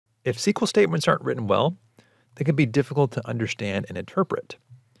If SQL statements aren't written well, they can be difficult to understand and interpret.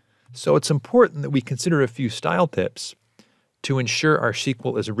 So it's important that we consider a few style tips to ensure our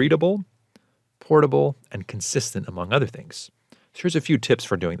SQL is readable, portable, and consistent, among other things. So here's a few tips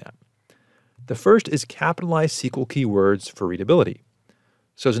for doing that. The first is capitalize SQL keywords for readability.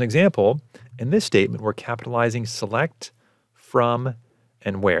 So as an example, in this statement, we're capitalizing select, from,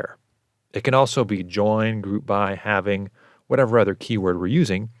 and where. It can also be join, group by, having, whatever other keyword we're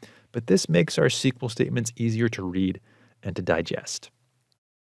using, but this makes our SQL statements easier to read and to digest.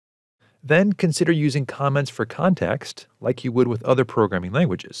 Then consider using comments for context like you would with other programming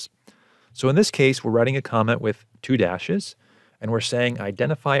languages. So in this case, we're writing a comment with 2 dashes, and we're saying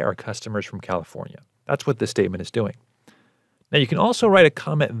identify our customers from California. That's what this statement is doing. Now you can also write a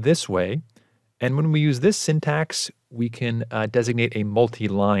comment this way, and when we use this syntax, we can designate a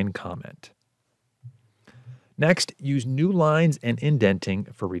multi-line comment. Next, use new lines and indenting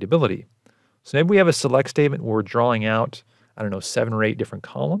for readability. So maybe we have a select statement where we're drawing out, 7 or 8 different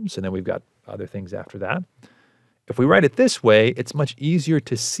columns, and then we've got other things after that. If we write it this way, it's much easier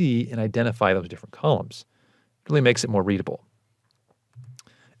to see and identify those different columns. It really makes it more readable.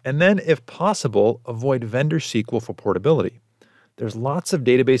 And then, if possible, avoid vendor SQL for portability. There's lots of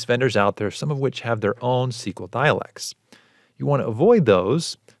database vendors out there, some of which have their own SQL dialects. You want to avoid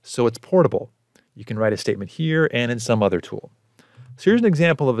those so it's portable. You can write a statement here and in some other tool. So here's an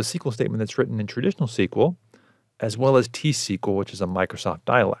example of a SQL statement that's written in traditional SQL, as well as T-SQL, which is a Microsoft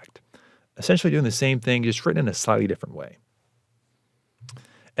dialect. Essentially doing the same thing, just written in a slightly different way.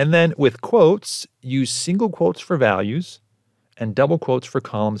 And then with quotes, use single quotes for values and double quotes for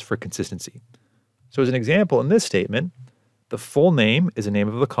columns for consistency. So as an example, in this statement, the full name is the name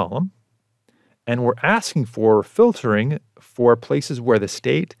of the column, and we're asking for filtering for places where the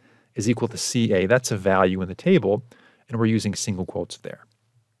state is equal to CA. That's a value in the table, and we're using single quotes there.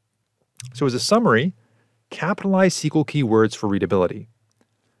 So as a summary, capitalize SQL keywords for readability.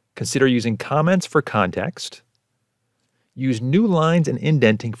 Consider using comments for context. Use new lines and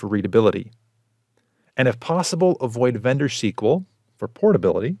indenting for readability. And if possible, avoid vendor SQL for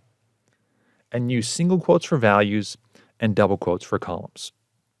portability. And use single quotes for values and double quotes for columns.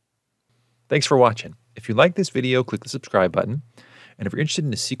 Thanks for watching. If you like this video, click the subscribe button. And if you're interested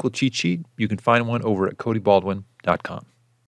in a SQL cheat sheet, you can find one over at codybaldwin.com.